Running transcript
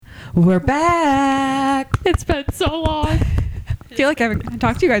We're back. It's been so long. I feel like I haven't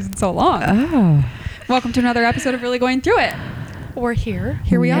talked to you guys in so long. Oh. Welcome to another episode of Really Going Through It. We're here.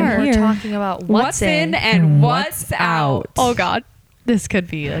 Here we are. We're talking about what's in and what's out. Oh, God. This could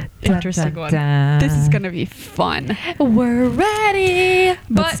be an interesting one. This is going to be fun. We're ready.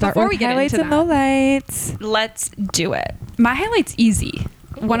 But before we get highlights into and that, lowlights. let's do it. My highlight's easy.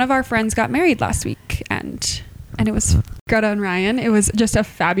 One of our friends got married last week, and it was Greta and Ryan. It was just a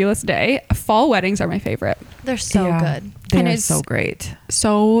fabulous day. Fall weddings are my favorite. They're so good. They And are it's so great.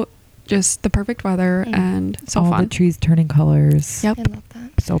 So just the perfect weather and so all fun. the trees turning colors. Yep. I love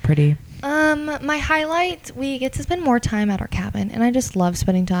that. So pretty. My highlight, we get to spend more time at our cabin, and I just love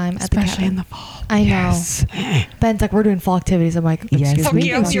spending time at the cabin. Especially in the fall. I know. Yes. Ben's like, we're doing fall activities. I'm like, Yes, excuse me,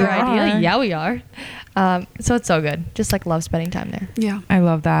 we that's your are. idea? Yeah, we are. So it's so good. Just like love spending time there. Yeah. I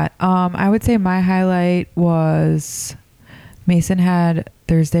love that. I would say my highlight was Mason had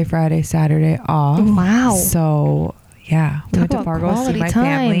Thursday, Friday, Saturday off. Wow. So yeah, we Talk went to about Fargo to see quality my time.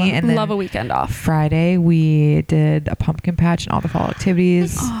 family, and then Love a weekend off. Friday we did a pumpkin patch and all the fall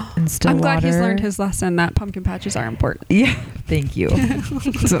activities in Stillwater. I'm glad he's learned his lesson that pumpkin patches are important. Yeah, thank you.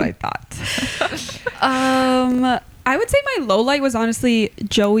 That's what I thought. I would say my low light was honestly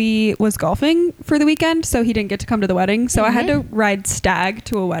Joey was golfing for the weekend, so he didn't get to come to the wedding. So I had to ride stag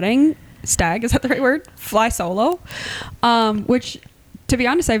to a wedding. Stag, is that the right word? Fly solo. Which, to be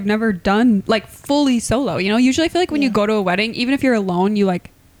honest, I've never done like fully solo. You know, usually I feel like when you go to a wedding, even if you're alone, you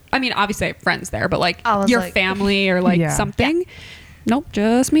like, I mean, obviously I have friends there, but like your family or like something. Yeah. Nope,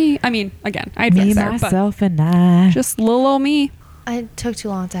 just me. I mean, again, I had friends there, myself, and I. just little old me. I took too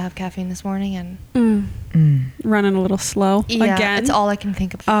long to have caffeine this morning, and Running a little slow again. It's all I can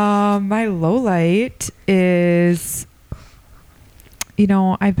think of. My low light is, you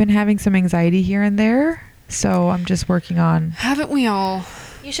know, I've been having some anxiety here and there, so I'm just working on. Haven't we all?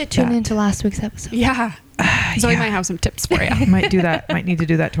 You should tune into last week's episode. Yeah. Zoe might have some tips for you. Might do that. Might need to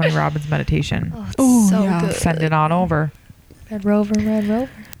do that Tony Robbins meditation. Oh, it's so yeah. good. Send it on over. Red Rover, Red Rover.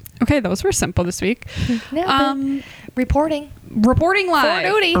 Okay, those were simple this week. Reporting live. for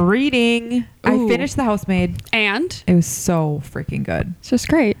duty. Reading. I Ooh. finished The Housemaid. And It was so freaking good. it's just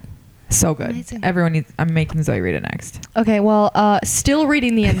great. So good. Amazing. Everyone needs. I'm making Zoe read it next. Okay, well, still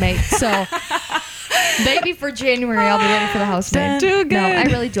reading The Inmate, so maybe for January I'll be ready for The Housemaid. Too good. No, I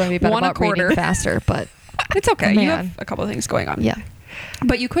really do want to be better One a about reading quarter. faster, but It's okay. You Man. have a couple of things going on. yeah,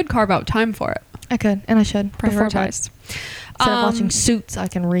 But you could carve out time for it. I could, and I should. before bed. Prioritized. Instead of watching Suits, I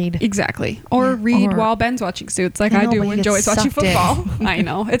can read. Exactly. Or read Or- while Ben's watching Suits like I I know, do but he when gets Joey's watching sucked in. football. I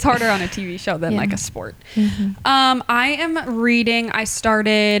know. It's harder on a TV show than Yeah. like a sport. Mhm. I am reading, I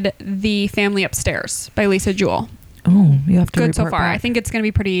started The Family Upstairs by Lisa Jewell. Oh, you have to Good so report far. back. I think it's going to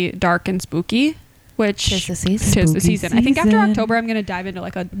be pretty dark and spooky, which Tis the season. tis the Spooky season. I think after season. October, I'm going to dive into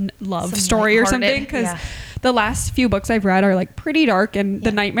like a love Some story or lighthearted, something because yeah. the last few books I've read are like pretty dark and the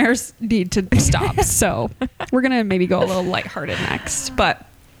Yeah. nightmares need to stop. So we're going to maybe go a little lighthearted next. But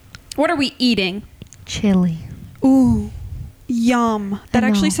what are we eating? Chili. Ooh, yum. That I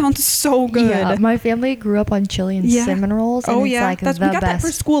actually know. sounds so good. Yeah, my family grew up on chili and Yeah. cinnamon rolls. And Oh, it's yeah. like That's, the we got best. that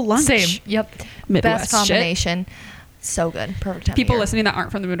for school lunch. Same. Yep. Midwest Best shit. combination. So good. Perfect time of People year. listening that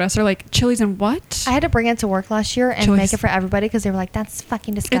aren't from the Midwest are like, chilies and what? I had to bring it to work last year and Chili's. make it for everybody because they were like, "That's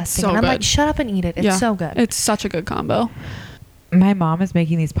fucking disgusting." so and I'm like, good. "Shut up and eat it. It's Yeah. so good." It's such a good combo. My mom is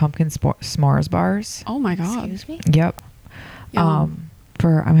making these pumpkin s'mores bars. Oh my God. Excuse me. Yep. Yum.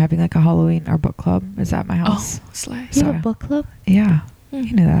 I'm having like a Halloween. Our book club is at my house. Oh, slay. You have Sorry. a book club? Yeah. Mm.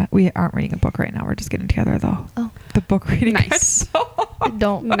 You knew that. We aren't reading a book right now. We're just getting together though. Oh, The book reading. Nice.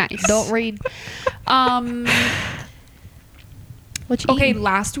 don't Nice. Don't read. What you Okay, eating?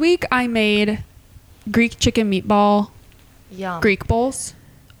 last week I made Greek chicken meatball Yum. Greek bowls.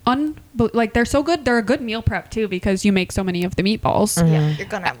 Like they're so good. They're a good meal prep too because you make so many of the meatballs. Yeah, you're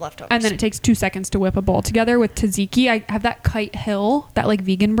gonna have leftovers. And then it takes 2 seconds to whip a bowl together with tzatziki. I have that Kite Hill, that like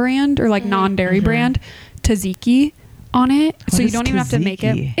vegan brand or like non-dairy brand tzatziki on it. What so you is don't even have to make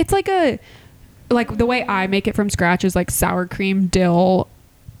it. tzatziki? It's like the way I make it from scratch is like sour cream, dill,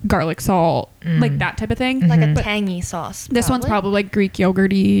 garlic salt, like that type of thing. like Mhm. a tangy sauce. This one's probably like Greek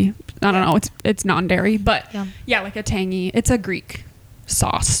yogurty. I don't know. It's non-dairy, but Yum. yeah, like a tangy. It's a Greek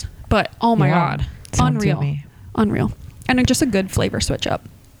sauce, but oh my Yum. God, Sounds unreal, yummy. unreal, and just a good flavor switch up.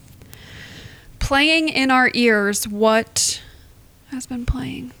 Playing in our ears, what has been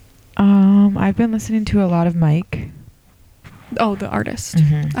playing? I've been listening to a lot of Mike. Oh, the artist.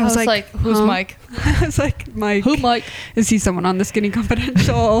 Mhm. I was like, "Who's huh? Mike? I was like, Mike. Who Mike?" Is he someone on the Skinny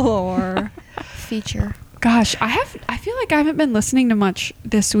Confidential or? Feature. Gosh, I feel like I haven't been listening to much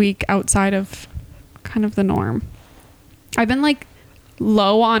this week outside of kind of the norm. I've been like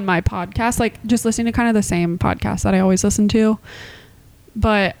low on my podcast, like just listening to kind of the same podcast that I always listen to.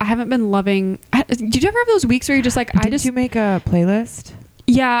 But I haven't been loving. Did you ever have those weeks where you're just like, Did you make a playlist?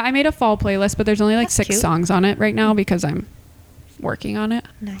 Yeah, I made a fall playlist, but there's only like That's 6 cute. songs on it right now because I'm working on it.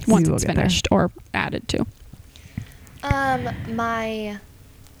 Nice. Once We will it's get there. finished or added to. My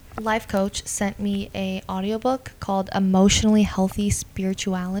life coach sent me a audiobook called Emotionally Healthy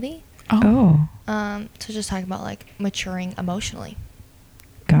Spirituality. Oh, To just talk about like maturing emotionally.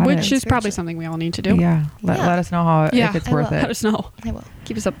 got Which it. is probably Spiritual. something we all need to do. Yeah. Let us know how Yeah, if it's I worth will. Let it. us know. I will.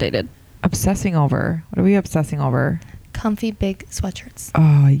 Keep us updated. Obsessing over. What are we obsessing over? Comfy big sweatshirts.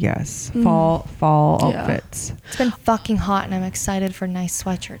 Oh yes, fall Yeah. outfits. It's been fucking hot and I'm excited for nice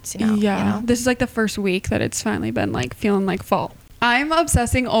sweatshirts, you know. Yeah. You know? This is like the first week that it's finally been like feeling like fall. I'm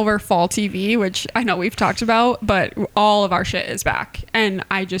obsessing over fall TV, which I know we've talked about, but all of our shit is back and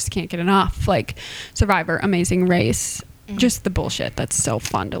I just can't get enough. Like Survivor, Amazing Race, just the bullshit that's so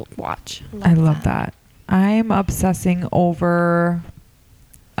fun to watch. I love that. I'm obsessing over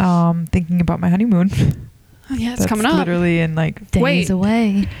thinking about my honeymoon. Yeah, it's That's coming up. literally in like Days Wait.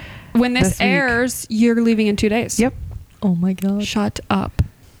 away. When this this week. airs, you're leaving in 2 days. Yep. Oh my god. Shut up.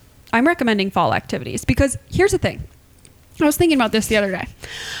 I'm recommending fall activities because here's the thing. I was thinking about this the other day.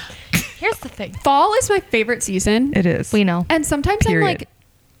 Here's the thing. Fall is my favorite season. It is. We know. And sometimes Period. I'm like,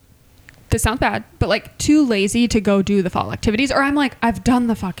 this sounds bad, but like too lazy to go do the fall activities. Or I'm like, I've done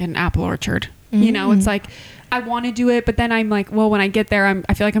the fucking apple orchard. You know, it's like, I want to do it, but then I'm like, well, when I get there,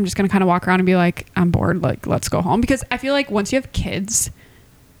 I feel like I'm just going to kind of walk around and be like, I'm bored. Like, let's go home. Because I feel like once you have kids,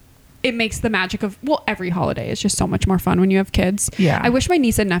 it makes the magic of, well, every holiday is just so much more fun when you have kids. Yeah. I wish my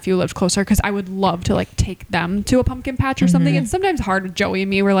niece and nephew lived closer because I would love to like take them to a pumpkin patch or something. It's sometimes hard with Joey and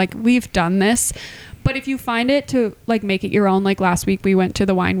me. We're like, we've done this. But if you find it to like make it your own, like last week we went to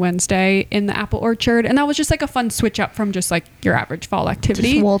the Wine Wednesday in the apple orchard and that was just like a fun switch up from just like your average fall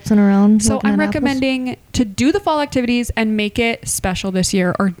activity. Just waltzing around. So looking I'm at apples. recommending to do the fall activities and make it special this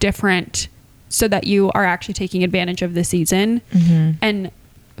year or different so that you are actually taking advantage of the season and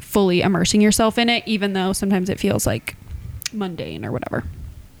fully immersing yourself in it, even though sometimes it feels like mundane or whatever.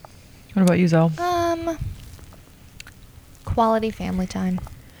 What about you, Zoe? Quality family time.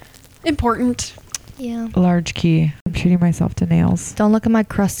 Important. Yeah. Large key. I'm treating myself to nails. Don't look at my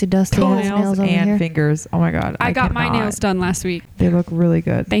crusty, dusty Toenails nails over and here. fingers. Oh my god. I got my cannot. nails done last week. They look really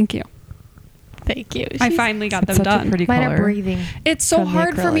good. Thank you. Thank you. I finally got It's them such a done. pretty Mine color. are breathing. It's so from the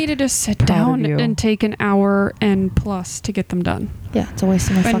hard for me acrylic. to just sit Proud of down you. and take an hour and plus to get them done. Yeah, it's a waste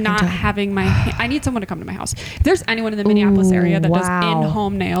of my And fucking not time. having I need someone to come to my house. If there's anyone in the Minneapolis Ooh, area that does wow.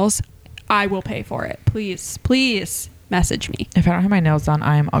 in-home nails, I will pay for it. Please message me. If I don't have my nails done,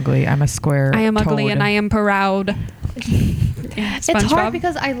 I am ugly. I'm a square. I am ugly toad. and I am proud. It's hard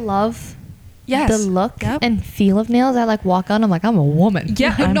because I love yes. the look Yep. and feel of nails. I like walk on. I'm like, I'm a woman.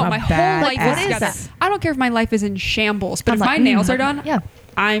 Yeah, I'm no, a my whole bad life ass. is What is together. that? I don't care if my life is in shambles, but I'm if like, my nails are done, Yeah.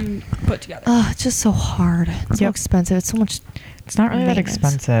 I'm put together. Oh, it's just so hard. It's so Yep. expensive. It's so much. It's not really that maintenance.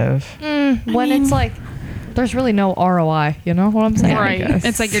 expensive. When it's like, there's really no ROI. You know what I'm saying? Yeah, I right. guess.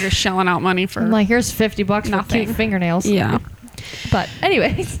 It's like you're just shelling out money for I'm like, here's $50 for Nothing. cute fingernails. yeah. But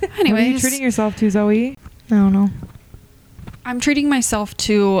anyways, What are you Anyways, treating yourself to, Zoe? I don't know. I'm treating myself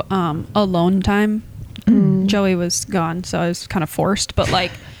to alone time. Joey was gone, so I was kind of forced, but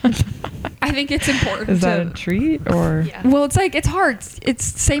like I think it's important Is that to a treat or? Yeah. well, it's like it's hard. It's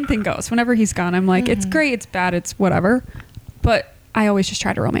same thing goes. Whenever he's gone, I'm like, it's great, it's bad, it's whatever. But I always just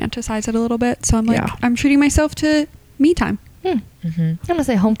try to romanticize it a little bit. So I'm like, Yeah. I'm treating myself to me time. I'm gonna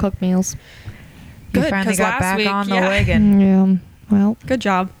say home cooked meals. You Good, finally 'cause got last back week, on the yeah. wagon. Yeah. Well. Good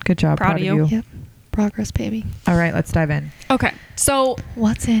job. Good job. Proud of you. Yep. Progress, baby. All right, let's dive in. Okay, so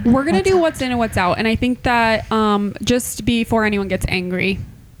What's in? we're gonna do out? what's in and what's out, and I think that just before anyone gets angry,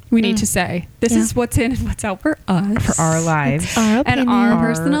 we need to say this Yeah. is what's in and what's out for us, For our lives, Our and opinion. our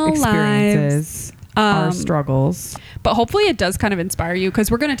personal experiences, our Um, struggles. But hopefully it does kind of inspire you because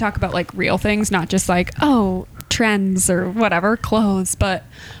we're going to talk about like real things, not just like, oh, trends or whatever, clothes. But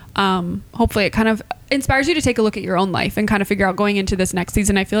hopefully it kind of inspires you to take a look at your own life and kind of figure out going into this next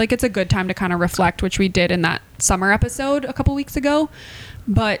season. I feel like it's a good time to kind of reflect, which we did in that summer episode a couple weeks ago.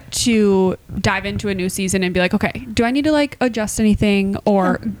 But to dive into a new season and be like, okay, do I need to like adjust anything?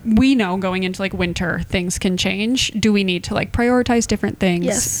 Or we know going into like winter, things can change. Do we need to like prioritize different things?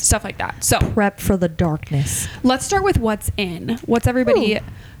 Yes. Stuff like that. So Prep for the darkness. let's start with what's in. What's everybody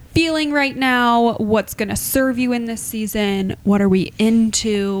feeling right now? What's going to serve you in this season? What are we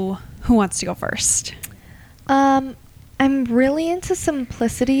into? Who wants to go first? I'm really into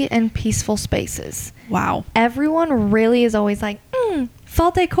simplicity and peaceful spaces. Wow. Everyone really is always like,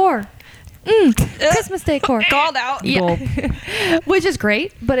 fall decor. Christmas decor. Called out. Gulp. Which is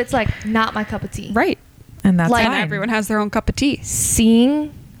great, but it's like not my cup of tea. Right. And that's Like- And fine. everyone has their own cup of tea.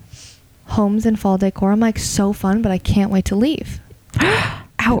 Seeing homes in fall decor, I'm like, so fun, but I can't wait to leave.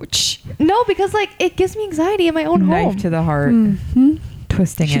 Ouch. No, because like it gives me anxiety in my own Knife home. to the heart. Mm-hmm.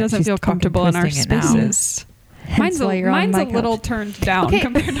 Twisting it. She doesn't She's feel fucking comfortable in our twisting it now. spaces. Hence why you're on Mine's my a little couch. turned down Okay.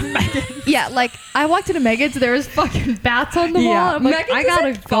 compared to Meghan. Yeah, like I walked into Meghan's, there was fucking bats on the wall. I'm like, Meghan's I gotta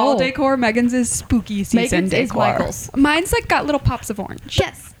isn't fall go. decor. Meghan's is spooky season Meghan's is decor. Michael's. Mine's like got little pops of orange.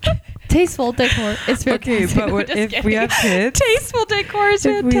 Yes, tasteful decor. It's Okay, fantastic. but what, Just if we kidding. have kids, Tasteful decor is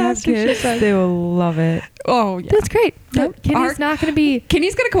if we have fantastic. kids, they will love it. Oh yeah. That's great. Yep. Kitty's Our- not gonna be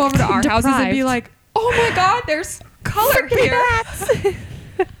Kenny's gonna come over to our houses and be Deprived. like, "Oh my God, there's color here."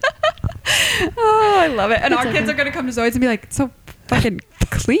 Oh, I love it. And our kids are gonna come to Zoe's and be like, "It's so fucking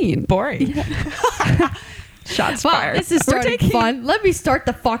clean, boring." Shots Wow, fired. this is We're starting taking- fun. Let me start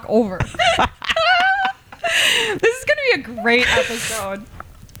the fuck over. This is gonna be a great episode.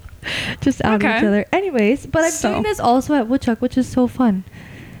 Just out Okay. each other. Anyways, but I'm So- doing this also at Woodchuck, which is so fun.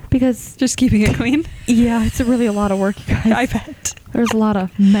 Because Just keeping it clean. yeah, it's really a lot of work, you guys. I bet. There's a lot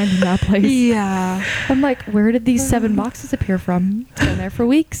of men in that place. Yeah. I'm like, where did these 7 boxes appear from? It's been there for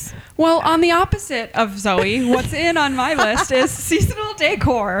weeks. Well, on the opposite of Zoe, what's in on my list is seasonal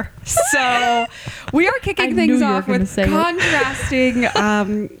decor. So we are I kicking knew things you were off gonna with say it. contrasting.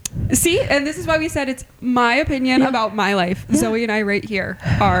 See, and this is why we said it's my opinion Yeah. about my life. Yeah. Zoe and I right here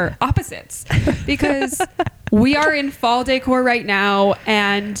are opposites because we are in fall decor right now,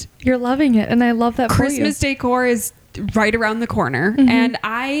 and You're loving it, and I love that Christmas for you. decor is right around the corner. Mhm. And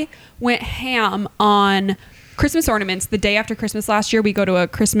I went ham on Christmas ornaments the day after Christmas last year. We go to a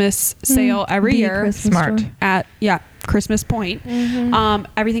Christmas sale every The year Christmas Smart. store. at Christmas Point. Mhm.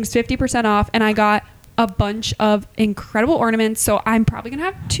 Everything's 50% off, and I got a bunch of incredible ornaments. So I'm probably gonna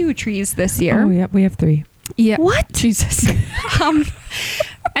have 2 trees this year. Oh, yeah, we have 3. Yeah. What? Jesus.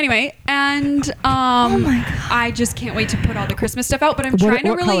 Anyway, and Oh my God. I just can't wait to put all the Christmas stuff out. But I'm What- trying to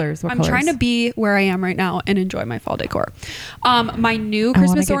what really, colors? What I'm trying to colors? be where I am right now and enjoy my fall decor. My new I wanna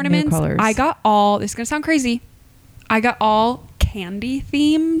Christmas get new ornaments, colors. I got all. This is gonna sound crazy. I got all candy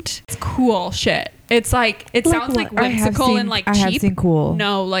themed. It's cool shit. It's like it Like sounds like what? I have whimsical seen- and like I cheap. have seen cool.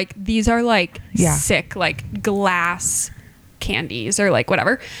 No, like these are like Yeah. sick, like glass candies or like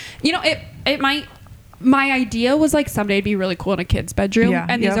whatever. You know, it might. My idea was like someday it'd be really cool in a kid's bedroom, Yeah,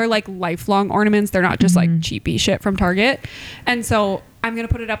 and these yep. are like lifelong ornaments. They're not just like Mhm. cheapy shit from Target. And so I'm gonna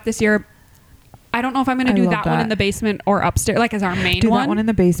put it up this year. I don't know if I'm gonna I do love that one that. in the basement or upstairs, like as our main Do one. that one in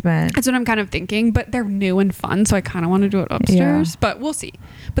the basement. That's what I'm kind of thinking, but they're new and fun, so I kind of want to do it upstairs. Yeah. But we'll see.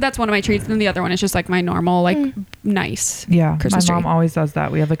 But that's one of my treats, and then the other one is just like my normal, like Mm. nice. Yeah, Christmas my mom tree. always does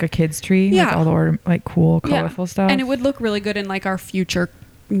that. We have like a kids tree, like Yeah. all the like cool, Yeah. colorful stuff. And it would look really good in like our future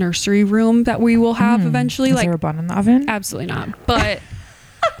nursery room that we will have eventually. Is Like there a bun in the oven? absolutely not. But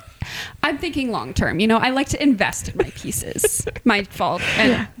I'm thinking long term. You know, I like to invest in my pieces, my fall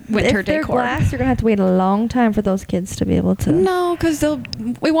and winter if they're decor. glass, you're gonna have to wait a long time for those kids to be able to. No, because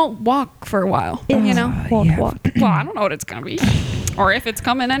we won't walk for a while. It You know. won't yeah. walk. Well, I don't know what it's gonna be, or if it's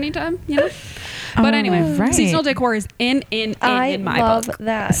coming anytime. You know. But anyway, right. seasonal decor is in I my love book.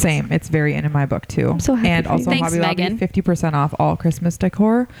 that. Same. It's very in my book too. I'm so happy And for you. also Thanks, Hobby Lobby, Megan. 50% off all Christmas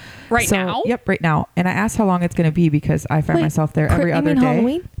decor. Right So- now? Yep, right now. And I asked how long it's going to be because I find Wait, myself there every you other mean day.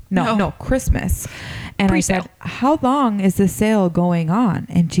 Halloween? No, No. Christmas. And Pre-sale. I said, how long is the sale going on?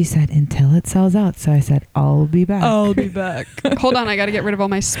 And she said, until it sells out. So I said, I'll be back. be back. Hold on, I got to get rid of all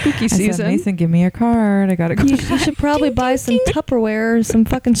my spooky I said, season. Mason, give me a card. I got to go. You should probably buy some Tupperware or some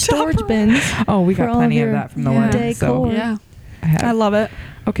fucking storage bins. Oh, we for got all plenty of your that from the Yeah. worm. So decor. Yeah, I have. I love it.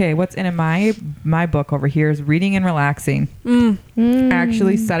 Okay, what's in my book over here is reading and relaxing. Mm.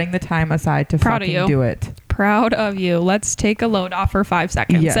 Actually setting the time aside to Proud of fucking you. do it. Proud of you. Let's take a load off for 5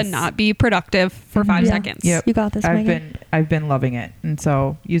 seconds Yes. and not be productive for 5 Yeah. seconds. Yep. You got this, Megan. I've been loving it. And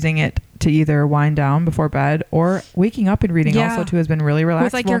so using it to either wind down before bed or waking up and reading Yeah. also too has been really relaxed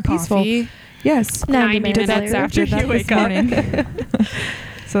With like your and peaceful. coffee. Yes. 90 90 minutes minutes later. after Did that you this wake up. morning.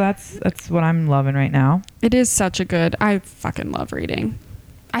 So that's what I'm loving right now. It is such a good. I fucking love reading.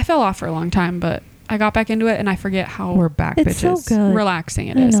 I fell off for a long time, but I got back into it, and I forget how We're back, It's bitches. so good. relaxing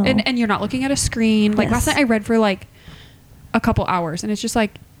it I is. know. And you're not looking at a screen. Like last Yes. night, I read for like a couple hours, and it's just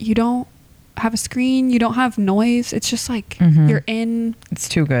like you don't have a screen, you don't have noise. It's just like Mhm. you're in. It's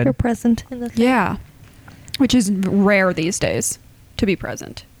too good. You're present in the thing. Yeah, which is rare these days to be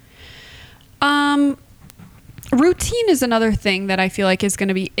present. Routine is another thing that I feel like is going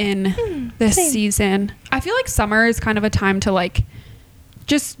to be in this same. season. I feel like summer is kind of a time to like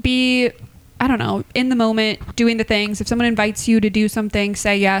just be I don't know, in the moment, doing the things. If someone invites you to do something,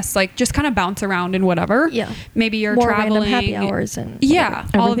 say yes. Like, just kind of bounce around and whatever. Yeah. Maybe you're more traveling. random happy hours and yeah,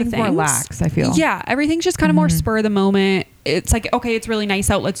 all of the Everything's things. more lax, I feel. Yeah, everything's just kind of more spur of the moment. It's like, okay, it's really nice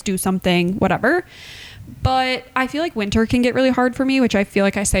out. Let's do something, whatever. But I feel like winter can get really hard for me, which I feel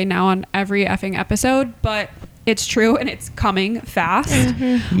like I say now on every effing episode, but it's true and it's coming fast.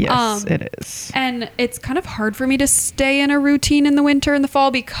 Yes, it is. And it's kind of hard for me to stay in a routine in the winter and the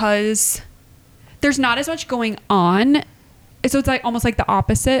fall because there's not as much going on. So it's like almost like the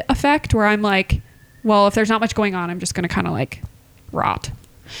opposite effect where I'm like, well, if there's not much going on, I'm just going to kind of like rot.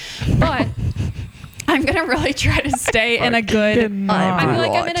 But I'm going to really try to stay in a good, I feel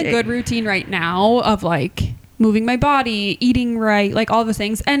like I'm in a good routine right now of like moving my body, eating right, like all the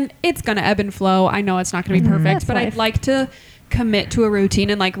things. And it's going to ebb and flow. I know it's not going to be perfect, but I'd like to commit to a routine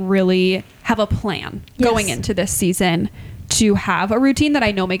and like really have a plan going into this season to have a routine that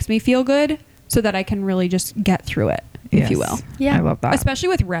I know makes me feel good so that I can really just get through it, if you will. Yeah. I love that. Especially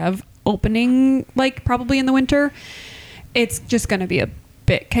with Rev opening like probably in the winter. It's just going to be a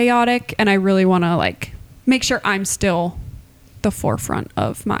bit chaotic and I really want to like make sure I'm still the forefront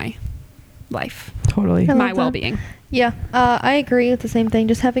of my life. Totally. I love My that. well-being. Yeah, I agree with the same thing.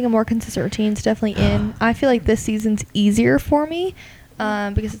 Just having a more consistent routine is definitely in. I feel like this season's easier for me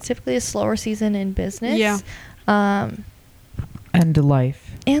because it's typically a slower season in business. Yeah. And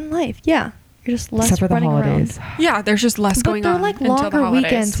life. And life, yeah. You're just less Except for the running holidays. around. Yeah, there's just less But going they're on like until the longer holidays.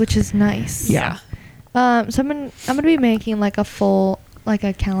 weekends, which is nice. Yeah. So I'm gonna be making like a full like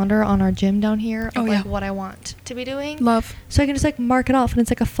a calendar on our gym down here of like what I want to be doing. Love. So I can just like mark it off and it's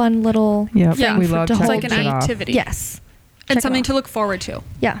like a fun little Yep. Yeah. We for- love to It's hold like checking an it off. activity. Yes. And Check it something off. to look forward to.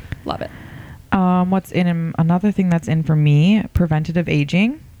 Yeah. Love it. What's in another thing that's in for me, preventative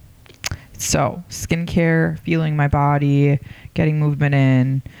aging. So skincare, feeling my body, getting movement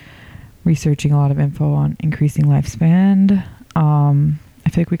in, researching a lot of info on increasing lifespan. I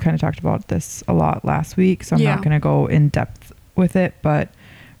feel like we kind of talked about this a lot last week, so I'm not going to go in depth with it, but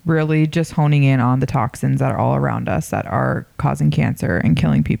really just honing in on the toxins that are all around us that are causing cancer and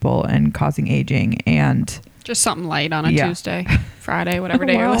killing people and causing aging. And Just something light on a Tuesday, Friday, whatever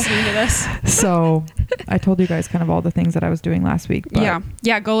day you're listening to this. so I told you guys kind of all the things that I was doing last week. But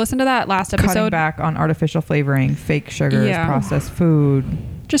Yeah. Go listen to that last episode. cutting back on artificial flavoring, fake sugars, processed food.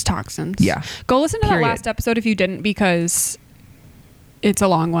 Just toxins. Yeah. Go listen to Period. that last episode if you didn't because it's a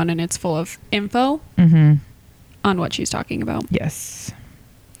long one and it's full of info on what she's talking about. Yes.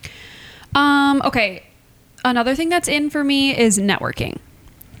 Okay. Another thing that's in for me is networking.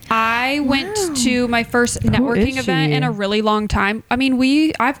 I went to my first networking event in a really long time. I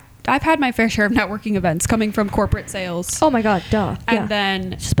mean, I've had my fair share of networking events coming from corporate sales. Oh my god, duh. And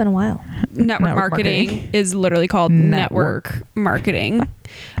then it's just been a while. network marketing is literally called network marketing.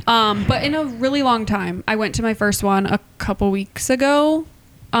 But in a really long time, I went to my first one a couple weeks ago.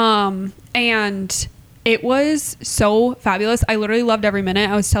 And it was so fabulous. I literally loved every minute.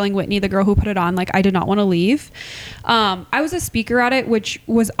 I was telling Whitney, the girl who put it on, like I did not want to leave. I was a speaker at it, which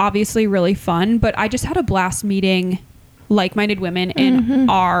was obviously really fun, but I just had a blast meeting like-minded women in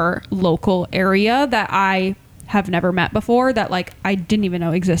our local area that I have never met before, that like I didn't even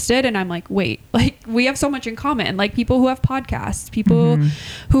know existed. And I'm like, wait, like we have so much in common. Like people who have podcasts, people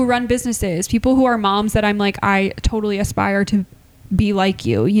who run businesses, people who are moms that I'm like, I totally aspire to be like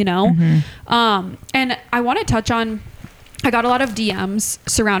you, you know? And I want to touch on, I got a lot of DMs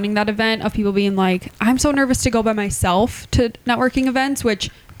surrounding that event of people being like, I'm so nervous to go by myself to networking events, which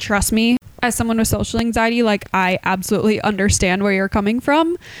trust me, as someone with social anxiety, like I absolutely understand where you're coming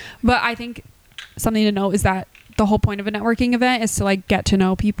from. But I think something to know is that the whole point of a networking event is to like get to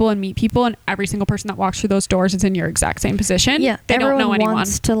know people and meet people, and every single person that walks through those doors is in your exact same position. Yeah, they don't know anyone.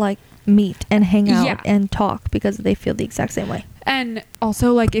 Wants to like meet and hang out and talk because they feel the exact same way. And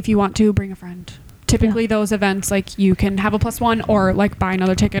also, like, if you want to, bring a friend. Typically, those events, like, you can have a +1 or like buy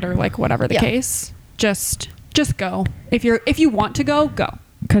another ticket or like whatever the case. Just go. If you want to go, go.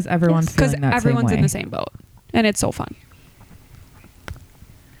 Because everyone's feeling that everyone's same way. in the same boat, and it's so fun.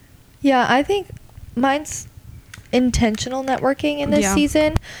 Yeah, I think mine's intentional networking in this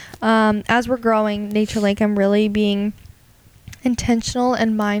season. As we're growing Nature Lake, I'm really being intentional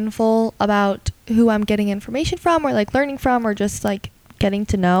and mindful about who I'm getting information from or like learning from or just like getting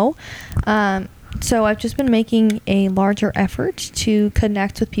to know. So I've just been making a larger effort to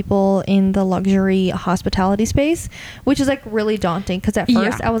connect with people in the luxury hospitality space, which is like really daunting because at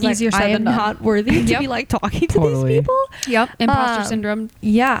first I was like, I am not worthy to be like talking to these people. Yep. Imposter syndrome.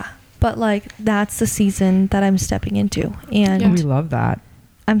 Yeah. But like that's the season that I'm stepping into, and we love that.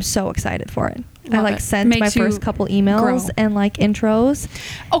 I'm so excited for it. I Love like it. sent Makes my you first couple emails grow. and like intros.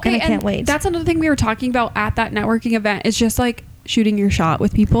 Okay, and I can't wait. That's another thing we were talking about at that networking event. Is just like shooting your shot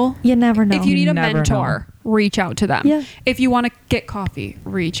with people. You never know. If you need a never mentor, reach out to them. Yeah. If you want to get coffee,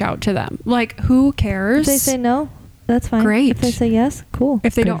 reach out to them. Like, who cares? If they say no, that's fine. Great. If they say yes, cool.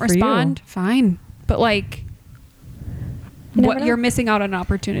 If they Good don't for you. respond, fine. But like, You never what know. you're missing out on an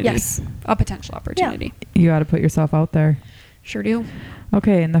opportunity. Yes. A potential opportunity. You got to put yourself out there. Sure do.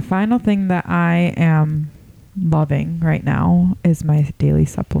 Okay, and the final thing that I am loving right now is my daily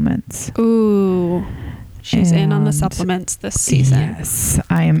supplements. Ooh. She's in on the And supplements this season. Yes,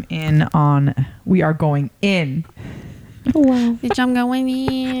 I am in on. We are going in. Oh, wow. Bitch, I'm going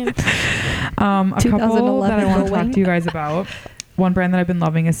in. A couple that I 2011 want to talk going. to you guys about. One brand that I've been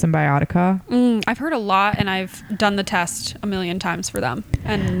loving is Symbiotica. I've heard a lot, and I've done the test a million times for them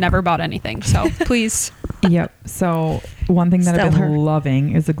and never bought anything. So please. Yep. So one thing that I've Stellar. been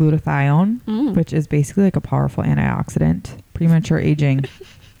loving is the glutathione, which is basically like a powerful antioxidant, premature aging,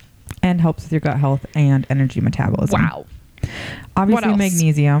 and helps with your gut health and energy metabolism. Wow. Obviously, else?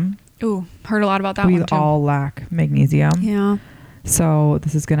 magnesium. Ooh, heard a lot about that We one too. all lack magnesium. Yeah. So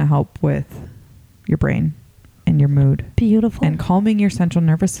this is going to help with your brain and your mood Beautiful. and calming your central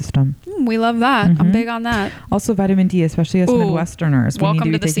nervous system. We love that. I'm Mhm. big on that. Also vitamin D, especially as Ooh, Midwesterners. We need welcome to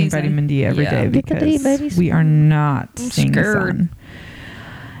be to the taking season. vitamin D every Yeah. day Get the D, because babies. we are not I'm seeing the scared. sun.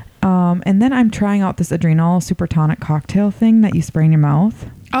 And then I'm trying out this adrenal super tonic cocktail thing that you spray in your mouth.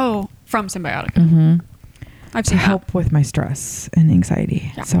 Oh, from Symbiotica. Mm-hmm. I've To seen help with my stress and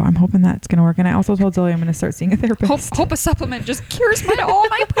anxiety. Yeah. So I'm hoping that's going to work. And I also told Zoie I'm going to start seeing a that. therapist. Hope a supplement just cures all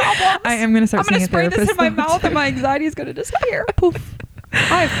my problems. I am going to start I'm going seeing to a spray therapist. this in my though. mouth and my anxiety is going to disappear. Poof.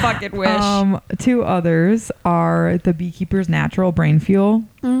 I fucking wish. Two others are the Beekeeper's Natural Brain Fuel.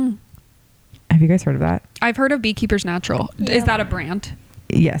 Mm. Have you guys heard of that? I've heard of Beekeeper's Natural. Yeah. Is that a brand?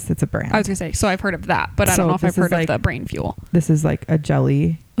 Yes, it's a brand. I was going to say, so I've heard of that, but I So don't know if this I've heard is like- of the brain fuel. This is like a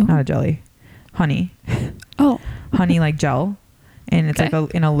jelly, Ooh. not a jelly, honey, Oh. honey like gel, and it's Okay.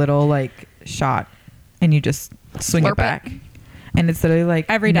 like in a little like shot, and you just swing Slurp it back, and it's literally like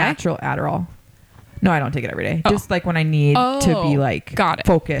Every day? natural Adderall. No, I don't take it every day. Oh. Just like when I need to be like got it.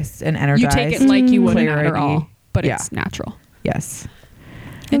 focused and You energized. take it like you would an clarity. Adderall, but Yeah. it's natural. Yes.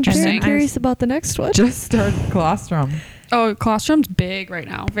 I'm Interesting. very And then curious about the next one. Just started colostrum. Oh, colostrum's big right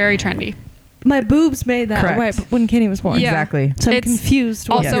now. Very trendy. My boobs made that Correct. way when Kenny was born. Yeah. Exactly. So I'm It's confused.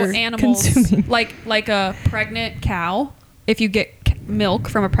 What Also, you're animals consuming. like a pregnant cow. If you get milk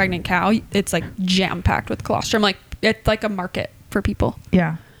from a pregnant cow, it's like jam packed with colostrum. Like it's like a market for people.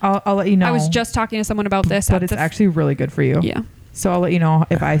 Yeah. I'll let you know. I was just talking to someone about this. but at it's the actually really good for you. yeah, So I'll let you know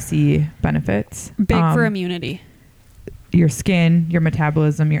if I see benefits. big for immunity. Your skin, your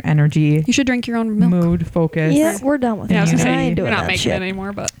metabolism, your energy, You should drink your own milk. mood, focus. Yeah, we're done with Yeah, I it. was gonna Immunity. say I ain't we're doing not that making shit. it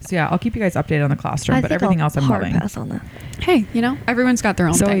anymore, but So yeah, I'll keep you guys updated on the colostrum, I but think everything I'll else I'm hard loving. pass on that. hey, everyone's got their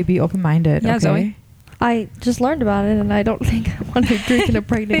own Zoe, thing. be open-minded. Yeah, okay? Zoe. I just learned about it, and I don't think I want to drink in a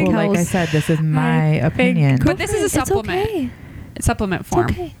pregnant Well, cow's. like I said, this is my opinion. But this is a It's supplement. okay. Supplement It's form.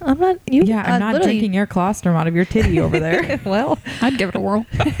 okay. I'm not. You. Yeah, I'm not literally- drinking your colostrum out of your titty over there. Well. I'd give it a whirl.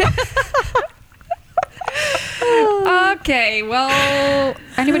 Okay, well,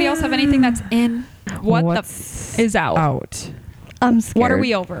 anybody else have anything that's in? What What's the is out? out? I'm scared. What are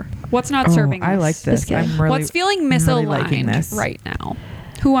we over? What's not Oh, serving I us? like this. Just kidding. I'm really. What's feeling I'm really liking misaligned this. right now?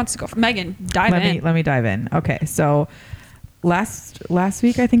 Who wants to go? Megan, dive in. Let me dive in. Okay, so last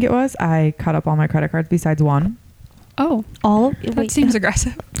week I think it was I cut up all my credit cards besides one. Oh, All of that seems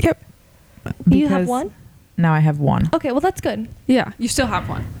aggressive. Yep. You have Because one? Now I have one. Okay, well that's good. Yeah, you still have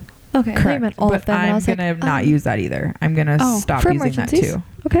one. Okay, I thought you meant all but of them. and I I'm was like, gonna not use that either. I'm gonna Oh, stop for using that emergencies? too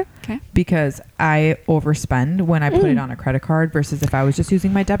Okay. Okay. because I overspend when I put it on a credit card versus if I was just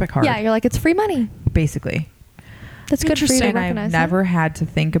using my debit card. Yeah, you're like it's free money. Basically. That's good for you to Interesting. And I've recognize. never had to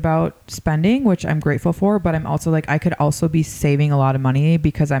think about spending, which I'm grateful for, but I'm also like I could also be saving a lot of money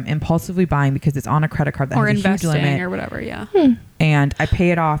because I'm impulsively buying because it's on a credit card that Or has a huge investing limit. or whatever, yeah. And I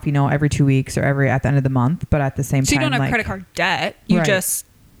pay it off, every 2 weeks or every at the end of the month, but at the same So you time don't have like, credit card debt. You Right. just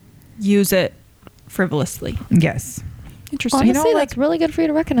use it frivolously. Yes. Interesting. Honestly, like- that's really good for you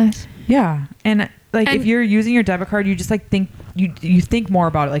to recognize. Yeah. And like And- if you're using your debit card, you just like think you think more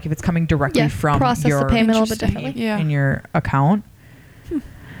about it like if it's coming directly Yeah, from process your the payment a little bit Interesting. differently. Yeah. in your account.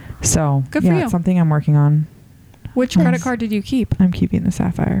 So Good for yeah, you. it's something I'm working on. Which Nice. credit card did you keep? I'm keeping the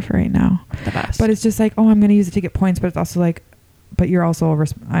Sapphire for right now. The best. But it's just like, oh, I'm going to use it to get points, but it's also like, but you're also over.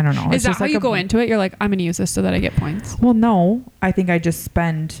 I don't know. is It's that just how like you a- go into it? You're like, I'm going to use this so that I get points. Well, no, I think I just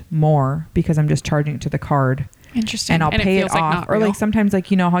spend more because I'm just charging it to the card Interesting. and I'll pay it feels like off. not Or real. like sometimes like,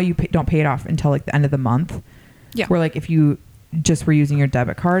 how you don't pay it off until like the end of the month. Yeah. Where like if you just were using your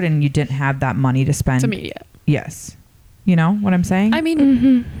debit card and you didn't have that money to spend. It's immediate. Yes. You know what I'm saying? I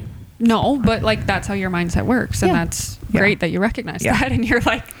mean, no, but like that's how your mindset works. And that's great that you recognize that. And you're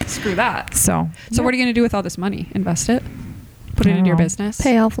like, screw that. So what are you going to do with all this money? Invest it? Put it into your business?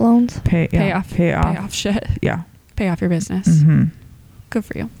 Pay off loans? Pay off shit. Yeah. Pay off your business. Good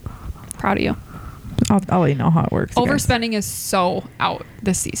for you. Proud of you. I'll let you know how it works. Overspending is so out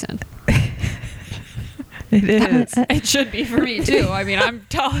this season. It is. It should be for me too. I mean, I'm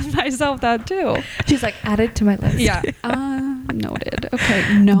telling myself that too. She's like, add it to my list. Yeah. Noted.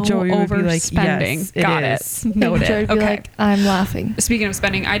 Okay. No Joey would be like, overspending. yes, Got it. Noted. Joey would be like, I'm laughing. Speaking of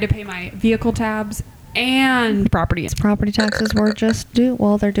spending, I had to pay my vehicle tabs and property. Property taxes were just due.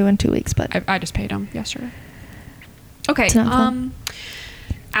 Well, they're due in 2 weeks, but I just paid them yesterday. Okay. It's not fun.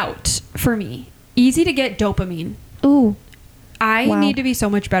 Out for me. Easy to get dopamine. Ooh. I need to be so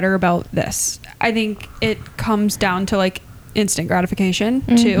much better about this. I think it comes down to like instant gratification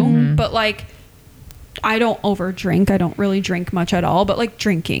too. But like, I don't over drink. I don't really drink much at all, but like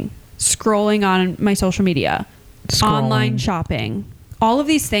drinking, scrolling on my social media, online shopping, all of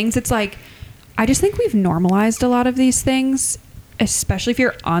these things. It's like, I just think we've normalized a lot of these things, especially if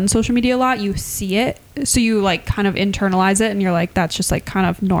you're on social media a lot, you see it. So you like kind of internalize it and you're like, that's just like kind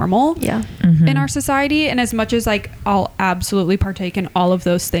of normal in our society. And as much as like, I'll absolutely partake in all of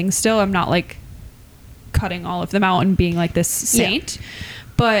those things still, I'm not like cutting all of them out and being like this saint,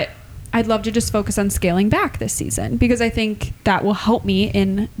 but I'd love to just focus on scaling back this season because I think that will help me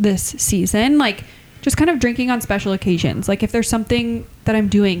in this season. Like just kind of drinking on special occasions. Like if there's something that I'm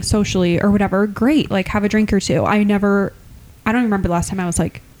doing socially or whatever, great. Like have a drink or two. I don't remember the last time I was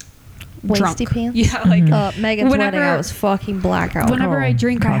like drunk. Wasty pants? Yeah, like Megan's wedding, I was fucking blackout. Whenever I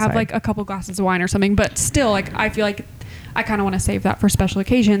drink, I have cross-eyed. like a couple glasses of wine or something, but still like I feel like I kind of want to save that for special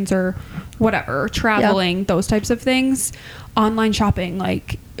occasions or whatever, traveling, those types of things. Online shopping,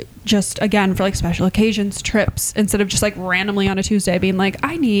 like just again for like special occasions, trips, instead of just like randomly on a Tuesday being like,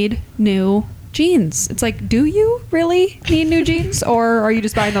 I need new jeans. It's like, do you really need new jeans or are you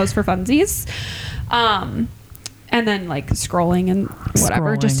just buying those for funsies? And then like scrolling and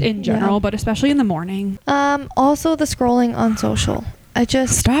whatever, just in general, but especially in the morning. Also the scrolling on social. I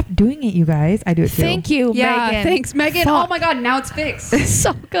just stop doing it, you guys. I do it too. Thank you, Megan. Thanks, Megan. Fuck. Oh my God, now it's fixed. It's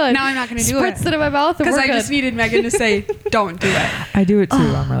so good. Now I'm not going to do it. Spritz it in my mouth because I just needed Megan to say, "Don't do it." I do it too.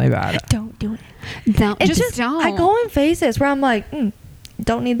 I'm really bad. Don't do it. Don't. It's just don't. I go in phases where I'm like,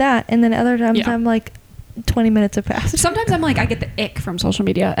 don't need that, and then other times I'm like, 20 minutes have passed. Sometimes I'm like, I get the ick from social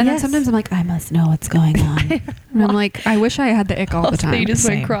media, and then sometimes I'm like, I must know what's going on. And I'm like, I wish I had the ick all the time. You just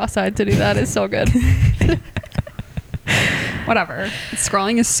went cross-eyed to do that. Is so good. Whatever.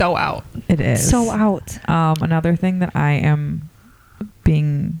 Scrolling is so out. It is so out. Another thing that I am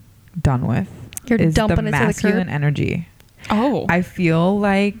being done with is the masculine energy. Oh, I feel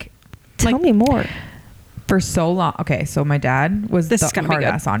like tell me more. For so long. Okay, so my dad was the hard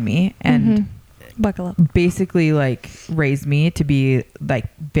ass on me and buckle up. Basically like raised me to be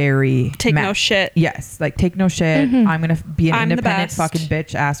like very take no shit. Yes, like take no shit. I'm gonna be an independent fucking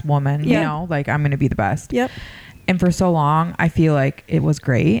bitch ass woman. You know, like I'm gonna be the best. Yep. And for so long, I feel like it was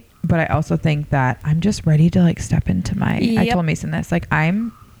great, but I also think that I'm just ready to like step into my. I told Mason this, like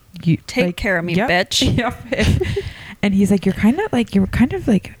take like, care of me, bitch. Yep. And he's like, you're kind of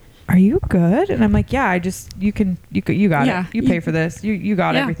like, are you good? And I'm like, yeah, you got it. You pay for this. You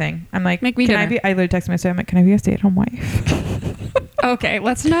got everything. I'm like, make me dinner. I literally texted my son, I'm like, can I be a stay-at-home wife? Okay,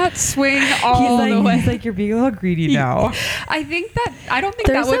 let's not swing all the way. He's like, you're being a little greedy now. I don't think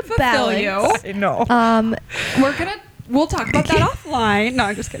that would fulfill you. No. We'll talk about that offline. No,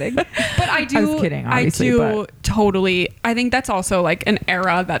 I'm just kidding. But I was kidding, obviously. Totally. I think that's also like an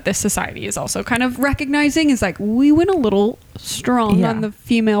era that this society is also kind of recognizing is like, we went a little strong on the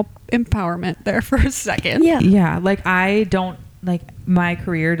female empowerment there for a second. Yeah. Yeah. Like my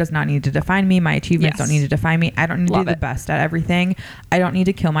career does not need to define me. My achievements don't need to define me. I don't need to be the best at everything. I don't need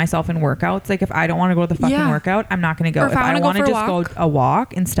to kill myself in workouts. Like if I don't want to go to the fucking workout, I'm not going to go. If I want to just go a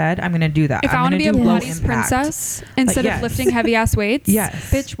walk instead, I'm going to do that. If I want to be a Pilates princess instead of lifting heavy ass weights,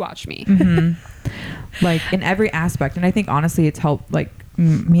 bitch, watch me. Like in every aspect. And I think honestly it's helped. Like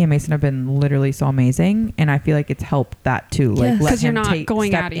me and Mason have been literally so amazing, and I feel like it's helped that too. Like let him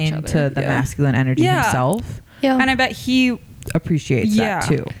step into the masculine energy himself. Yeah. And I bet he appreciates that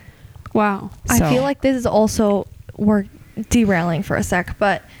too. Wow. I feel like this is also, we're derailing for a sec,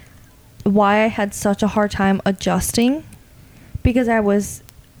 but why I had such a hard time adjusting because I was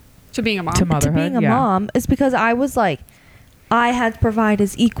to being a mom. To motherhood, to being a mom is because I was like, I had to provide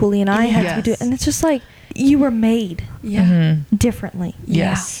as equally and I had to do it. And it's just like, you were made differently.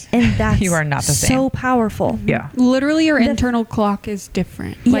 Yes. And that's You are not the so same. powerful. Yeah. Literally, your internal clock is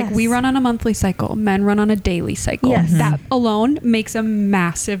different. Like, we Yes. run on a monthly cycle. Men run on a daily cycle. Yes. That alone makes a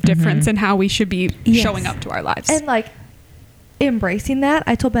massive difference in how we should be Yes. showing up to our lives. And like embracing that,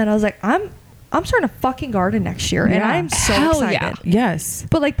 I told Ben, I was like, I'm starting a fucking garden next year, and Yeah. I'm so Hell excited. yeah. Yes.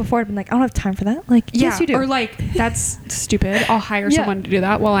 But like before, I'd been like, I don't have time for that. Like, yes, you do. Or like, that's stupid. I'll hire Yeah. someone to do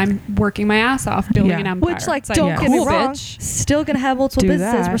that while I'm working my ass off building Yeah. an empire. Which, like, It's don't yeah. get me cool, wrong. bitch. Still gonna have multiple Do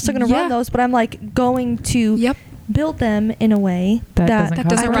businesses. that. We're still gonna Yeah. run those, but I'm like going to Yep. build them in a way That that, doesn't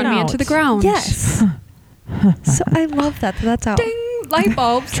Doesn't Cut run it me out. into the ground. yes. So I love that. That's out. Ding! Light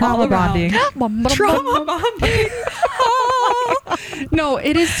bulbs. Trauma all around. bonding. Trauma bonding. No,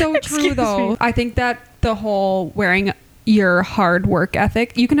 it is so true Excuse though. me. I think that the whole wearing your hard work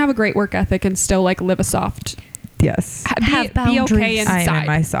ethic, you can have a great work ethic and still like live a soft, Yes. Have be okay boundaries. inside. I'm in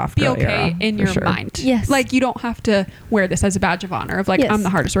my soft be girl okay era, in for your sure. mind. Yes. Like, you don't have to wear this as a badge of honor of like, Yes. I'm the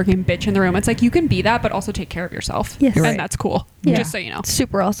hardest working bitch in the room. It's like, you can be that, but also take care of yourself. Yes. You're And right. that's cool. Yeah. Just so you know.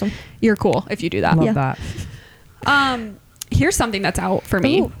 Super awesome. You're cool if you do that. Love Yeah. that. Here's something that's out for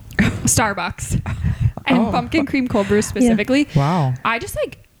me. Ooh. Starbucks. And Oh. pumpkin cream cold brew specifically. Wow. I just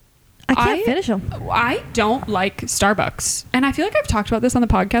like, I can't finish them. I don't like Starbucks. And I feel like I've talked about this on the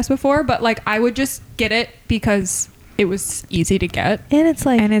podcast before, but like, I would just get it because it was easy to get. And it's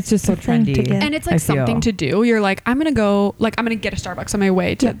like, And it's just so the thing to trendy. get. And it's like I feel. something to do. You're like, I'm going to get a Starbucks on my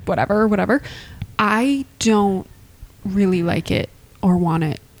way to Yeah. whatever. I don't really like it or want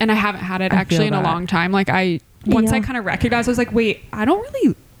it. And I haven't had it I actually feel in a that. long time. Like, once I Yeah. kind of recognized, I was like, wait, I don't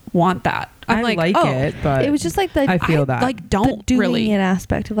really want that. I'm I like oh. it, but it was just like the I feel that. Like, the don't doing really. it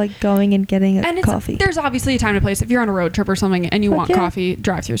aspect of like going and getting a And it's, coffee. there's obviously a time and place. If you're on a road trip or something and you Fuck want yeah. coffee,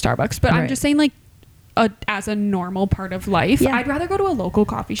 drive through Starbucks. But I'm Right. just saying, like, as a normal part of life, Yeah. I'd rather go to a local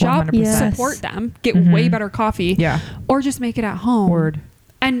coffee shop, 100%. Yes. support them, get Mhm. way better coffee, Yeah. or just make it at home. Word.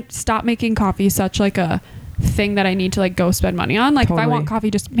 And stop making coffee such like a thing that I need to like go spend money on. Like, if I Totally. want coffee,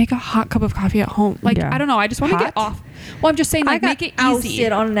 just make a hot cup of coffee at home. Like, Yeah. I don't know. I just want to get Hot? off. Well, I'm just saying, I like, got make it easy.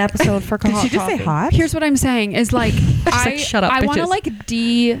 ousted on an episode for Did hot she just say coffee. hot? Here's what I'm saying is like, like, shut up, I want to bitches.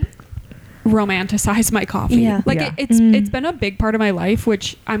 like romanticize my coffee. Yeah. Like, Yeah. it's been a big part of my life,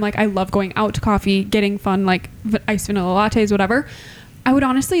 which I'm like, I love going out to coffee, getting fun like iced vanilla lattes, whatever. I would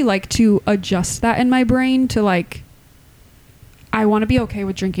honestly like to adjust that in my brain to like, I want to be okay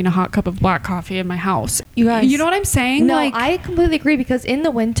with drinking a hot cup of black coffee in my house. You guys- you know what I'm saying? No, like, I completely agree because in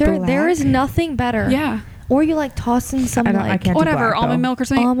the winter there is Black? nothing better. yeah, Or you like toss in some I don't- I like can't do whatever, black, almond though. milk or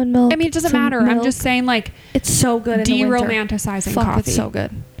something. almond milk. I mean, it doesn't some matter. I'm milk. just saying, like, It's so good in the winter. de-romanticizing Fuck, coffee. it's so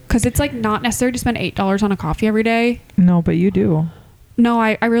good. Because it's like not necessary to spend $8 on a coffee every day. No, but you do. No,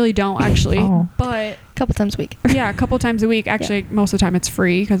 I really don't actually. Oh. But A couple times a week. yeah, a couple times a week. Actually, most of the time it's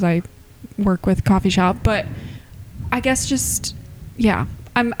free because I work with coffee shop. But I guess just, yeah,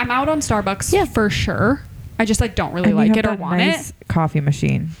 I'm out on Starbucks Yeah. for sure. I just like don't really And you like have it or that want nice it. coffee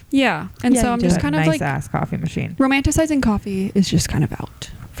machine. Yeah, and Yeah, so you I'm do. just That kind of nice like ass coffee machine. romanticizing coffee is just kind of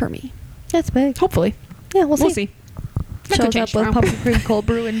out for me. That's big. Hopefully, Yeah, we'll we'll see. see. That could Shows change up with tomorrow. pumpkin cream cold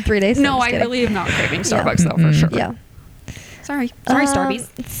brew in 3 days. No, I'm just I kidding. really am not craving Yeah. Starbucks though for Mm-mm. sure. Yeah. Sorry, Starbies.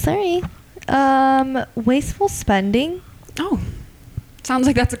 Sorry. Wasteful spending. Oh, sounds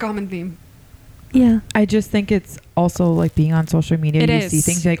like that's a common theme. Yeah. I just think it's also like being on social media. It you is. see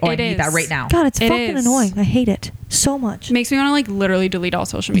things you're like, oh, It I need that is. right now. God, it's It fucking is. annoying. I hate it so much. Makes me want to like literally delete all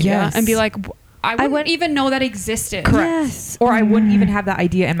social media Yes. and be like, I wouldn't went- even know that existed. Correct. Yes. Or I wouldn't even have that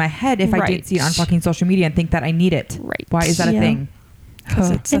idea in my head if I Right. did see it on fucking social media and think that I need it. Right. Why is that a Yeah. thing? 'Cause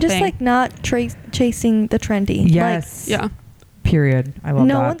Huh. it's a And just thing. like not chasing the trendy. Yes. Yeah. Period. I Like, love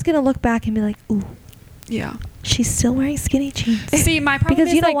no that. one's gonna look back and be like, "Ooh, Yeah. she's still wearing skinny jeans." See, my problem Because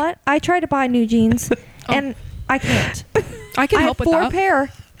is you know like, what? I tried to buy new jeans, Oh. and I can't. I can I help have with 4 that. pair.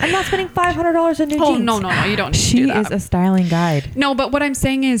 I'm not spending $500 on new Oh jeans. no, you don't need to She do that. is a styling guide. No, but what I'm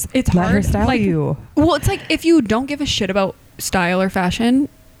saying is it's Let hard. her style like, you. Well, it's like if you don't give a shit about style or fashion.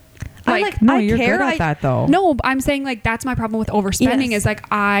 No, I you're care. good at that though. No, I'm saying like that's my problem with overspending Yes. is like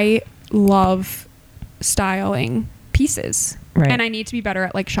I love styling pieces. Right. And I need to be better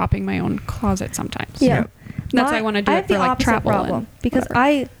at like shopping my own closet sometimes. Yeah. Yep. That's why I want to do I it have for the like opposite travel problem and because whatever.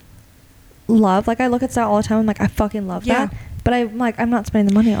 I love, like, I look at style all the time. I'm like, I fucking love Yeah. that. But I'm like, I'm not spending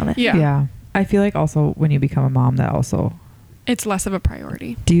the money on it. Yeah. Yeah. I feel like also when you become a mom, that also. It's less of a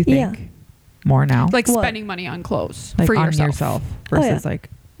priority. Do you think Yeah. more now? Like What? spending money on clothes Like for on yourself. versus Oh, yeah. like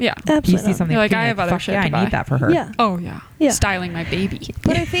Yeah. you Absolutely. see not. something. You're like, cute, I have other fuck shit yeah, to I buy. need that for her. Yeah. Oh yeah. Yeah. Styling my baby.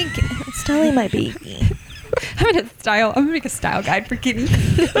 But I think styling my baby. I'm gonna make a style guide for Kitty.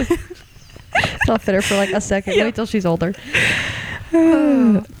 I'll fit her for like a second. Yeah. Wait till she's older.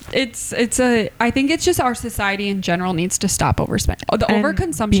 I think it's just our society in general needs to stop overspending. The And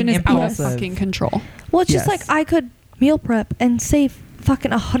overconsumption being is out of impulsive. fucking control. Well, it's just Yes. like I could meal prep and save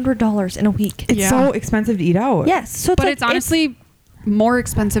fucking $100 in a week. It's Yeah. so expensive to eat out. Yes. So But like, it's honestly more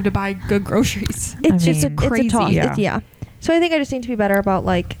expensive to buy good groceries. it's I just mean, it's crazy. a toss. Yeah. Yeah. So I think I just need to be better about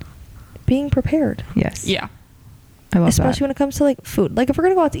like being prepared. Yes. Yeah. I love Especially that. when it comes to like food. Like if we're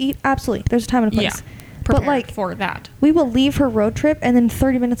gonna go out to eat, absolutely, there's a time and a place. Yeah. But Prepared like for that. we will leave her road trip and then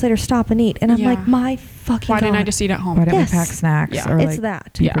 30 minutes later stop and eat, and I'm Yeah. like, my fucking Why didn't I God. just eat at home? Why didn't Yes. we pack snacks? Yeah. Or It's like,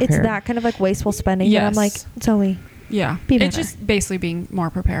 that. be Yeah. It's prepared? that kind of like wasteful spending. And I'm like, Yes. Zoe, Yeah. Be It's better. just basically being more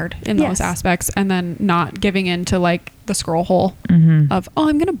prepared in Yes. those aspects and then not giving in to like the scroll hole Mm-hmm. of, oh,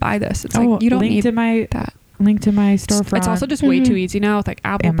 I'm going to buy this. It's like, you don't link need to my that. link to my storefront. It's also just way Mhm. too easy now with like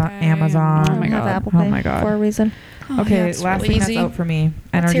Apple Pay and- Amazon. oh I my don't have God. Apple Oh Pay my God. for a reason. Oh, Okay, yeah, it's last really thing easy. that's out for me.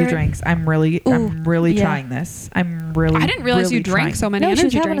 Let's Energy hear it. drinks. I'm really Ooh, yeah. trying this. I'm really I didn't realize really you drank trying. so many No, she was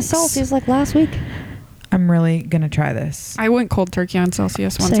energy having drinks. a Celsius like last week. I'm really gonna try this. I went cold turkey on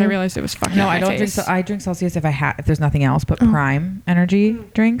Celsius once I Same. realized it was fucking No, up I my don't drink. face. I drink Celsius if there's nothing else. But Oh. Prime energy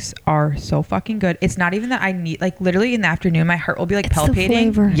drinks are so fucking good. It's not even that I need. Like literally in the afternoon, my heart will be like It's the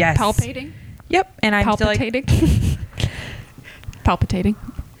palpitating. flavor. Yes. Palpating? Yep. And I'm still like, Palpitating? Palpitating?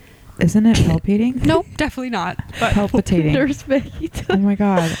 isn't it palpating? Nope, definitely not. But Palpitating. There's Maggie. Oh my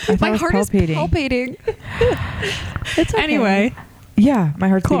god. I thought my it was heart is palpating. palpating. It's okay. Anyway, Yeah, my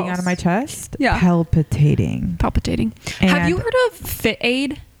heart's beating Close. out of my chest. Yeah. Palpitating. palpitating. Have And- you heard of Fit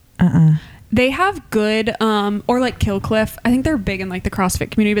Aid? Uh-uh. They have good, or like Kill Cliff. I think they're big in like the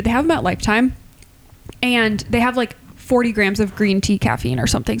CrossFit community, but they have them at Lifetime. And they have like 40 grams of green tea caffeine or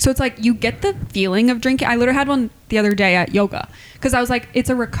something. So it's like you get the feeling of drinking. I literally had one the other day at yoga because I was like, it's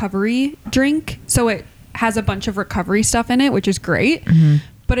a recovery drink. So it has a bunch of recovery stuff in it, which is great. Mhm.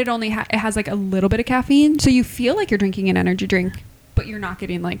 But it only it has like a little bit of caffeine. So you feel like you're drinking an energy drink, but you're not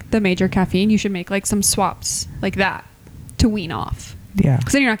getting like the major caffeine. You should make like some swaps like that to wean off. Yeah.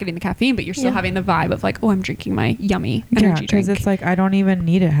 Because then you're not getting the caffeine, but you're still Yeah. having the vibe of like, oh, I'm drinking my yummy Yeah, energy because drink. it's like I don't even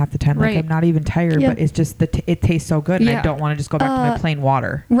need it half the time. Like Right. I'm not even tired, Yeah. but it's just it tastes so good, and I Yeah. don't want to just go back to my plain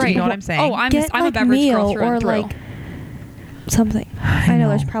water. Do Right. you know what I'm saying? Oh, I'm Get a like beverage meal girl through or and through. like something. I know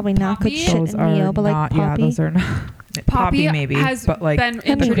there's probably not good Poppy? shit those in are meal, but like not. Poppy. Yeah, those are not. Poppy maybe, has but like been the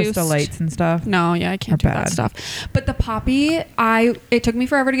introduced- Crystal Lights and stuff. No, yeah, I can't Are do that bad. stuff. But the Poppy, it took me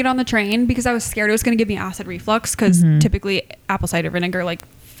forever to get on the train because I was scared it was going to give me acid reflux because Mhm. typically apple cider vinegar like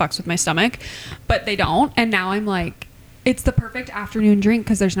fucks with my stomach, but they don't. And now I'm like, it's the perfect afternoon drink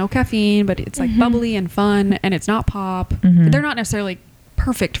because there's no caffeine, but it's like Mhm. bubbly and fun, and it's not pop. Mhm. They're not necessarily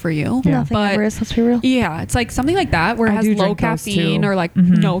perfect for you. Yeah. Nothing But ever is. Let's be real. yeah, it's like something like that where it I has do low drink those caffeine too. or like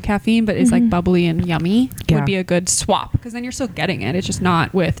Mhm. no caffeine, but is like Mhm. bubbly and yummy Yeah. would be a good swap because then you're still getting it. It's just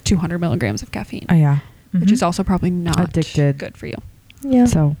not with 200 milligrams of caffeine, Oh yeah. which Mhm. is also probably not Addicted. good for you. Yeah.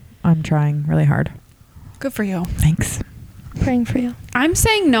 So I'm trying really hard. Good for you. Thanks. Praying for you. I'm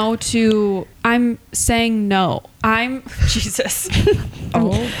saying no. I'm Jesus.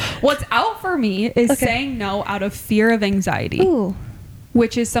 Oh. What's out for me is Okay. saying no out of fear of anxiety, Ooh.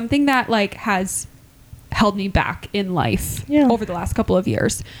 which is something that like has held me back in life Yeah. over the last couple of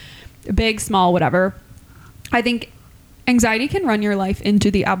years. Big, small, whatever. I think anxiety can run your life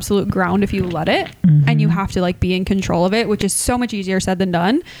into the absolute ground if you let it, and you Mhm. have to like be in control of it, which is so much easier said than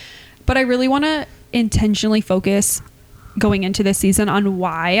done. But I really want to intentionally focus going into this season on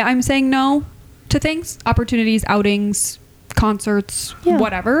why I'm saying no to things, opportunities, outings, concerts, Yeah.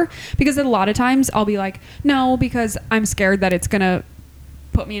 whatever. Because a lot of times I'll be like, no, because I'm scared that it's going to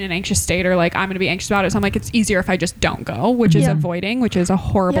put me in an anxious state or like I'm going to be anxious about it. So I'm like, it's easier if I just don't go, which is Yeah. avoiding, which is a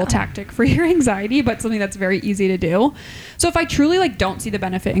horrible Yeah. tactic for your anxiety, but something that's very easy to do. So if I truly like don't see the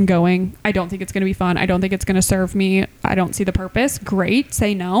benefit in going, I don't think it's going to be fun. I don't think it's going to serve me. I don't see the purpose. Great.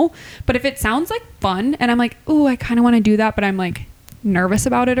 Say no. But if it sounds like fun and I'm like, ooh, I kind of want to do that, but I'm like nervous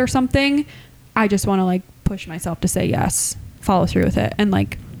about it or something, I just want to like push myself to say yes, follow through with it, and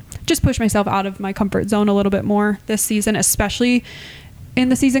like just push myself out of my comfort zone a little bit more this season, especially in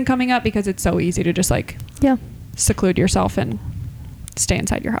the season coming up, because it's so easy to just like Yeah. seclude yourself and stay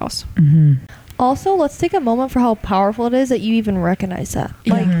inside your house. Mm-hmm. Also, let's take a moment for how powerful it is that you even recognize that.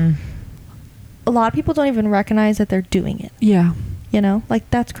 Like, Mhm. a lot of people don't even recognize that they're doing it. Yeah. You know? Like,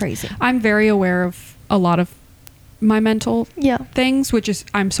 that's crazy. I'm very aware of a lot of my mental Yeah. things, which is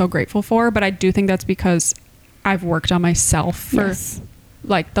I'm so grateful for, but I do think that's because I've worked on myself for Yes.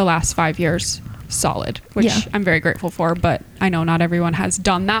 like the last 5 years solid, which Yeah. I'm very grateful for, but I know not everyone has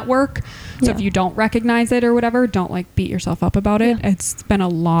done that work. So Yeah. if you don't recognize it or whatever, don't like beat yourself up about it. Yeah. It's been a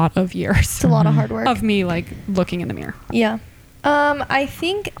lot of years It's a lot of hard work. of me like looking in the mirror. Yeah. I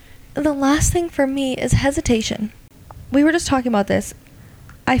think the last thing for me is hesitation. we were just talking about this.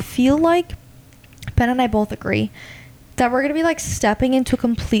 I feel like Ben and I both agree that we're going to be like stepping into a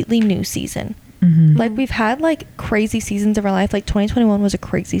completely new season. Mm-hmm. Like we've had like crazy seasons of our life. Like 2021 was a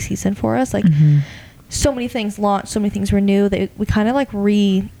crazy season for us. Like so many things launched, so many things were new that we kind of like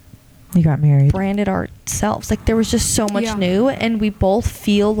you got married, branded ourselves. Like there was just so much new, and we both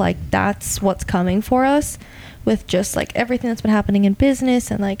feel like that's what's coming for us with just like everything that's been happening in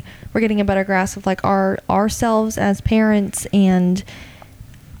business, and like we're getting a better grasp of like ourselves as parents. And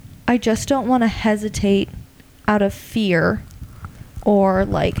I just don't want to hesitate out of fear or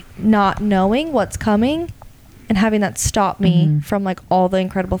like not knowing what's coming and having that stop me from like all the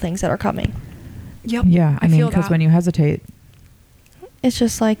incredible things that are coming. Yep. Yeah, I mean, because when you hesitate, it's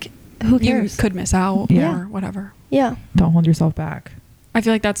just like, who cares? You could miss out or whatever. Yeah. Don't hold yourself back. I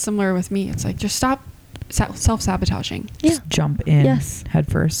feel like that's similar with me. It's like, just stop self-sabotaging. Just jump in head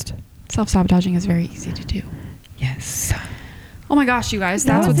first. Self-sabotaging is very easy to do. Yes. Oh my gosh, you guys.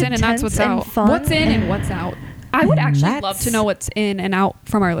 That's what's in and that's what's out. What's in and what's out. I would actually love to know what's in and out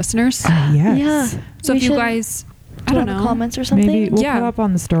from our listeners. Yes. Yeah. So if you guys, I don't know, comments or something. Maybe we'll put up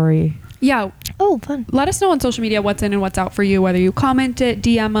on the story. Yeah. Oh, fun. Let us know on social media what's in and what's out for you, whether you comment it,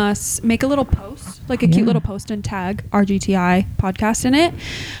 DM us, make a little post, like a cute little post and tag RGTI podcast in it.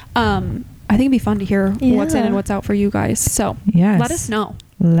 I think it'd be fun to hear what's in and what's out for you guys. So let us know.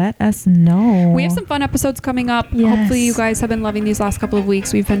 Let us know. We have some fun episodes coming up. Yes. Hopefully you guys have been loving these last couple of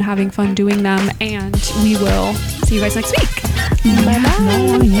weeks. We've been having fun doing them, and we will see you guys next week.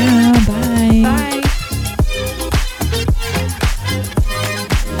 Bye-bye. Bye.